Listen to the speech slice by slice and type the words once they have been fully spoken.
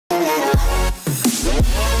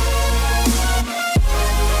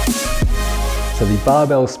So the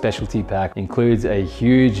Barbell Specialty Pack includes a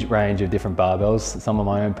huge range of different barbells. Some of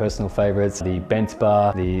my own personal favorites, the bent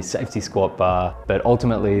bar, the safety squat bar, but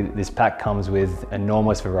ultimately this pack comes with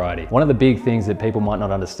enormous variety. One of the big things that people might not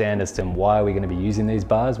understand as to why are we going to be using these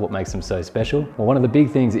bars, what makes them so special? Well, one of the big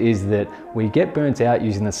things is that we get burnt out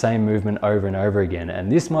using the same movement over and over again,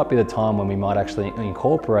 and this might be the time when we might actually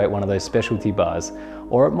incorporate one of those specialty bars,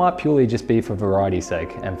 or it might purely just be for variety's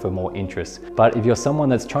sake and for more interest. But if you're someone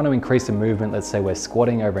that's trying to increase the movement, let's say we're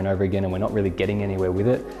squatting over and over again and we're not really getting anywhere with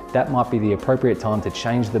it, that might be the appropriate time to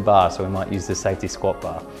change the bar, so we might use the safety squat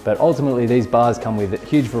bar. But ultimately these bars come with a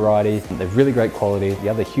huge variety, they're really great quality. The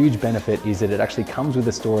other huge benefit is that it actually comes with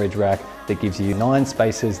a storage rack that gives you 9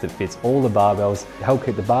 spaces that fits all the barbells, help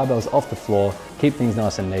keep the barbells off the floor, keep things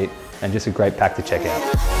nice and neat, and just a great pack to check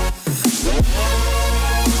out.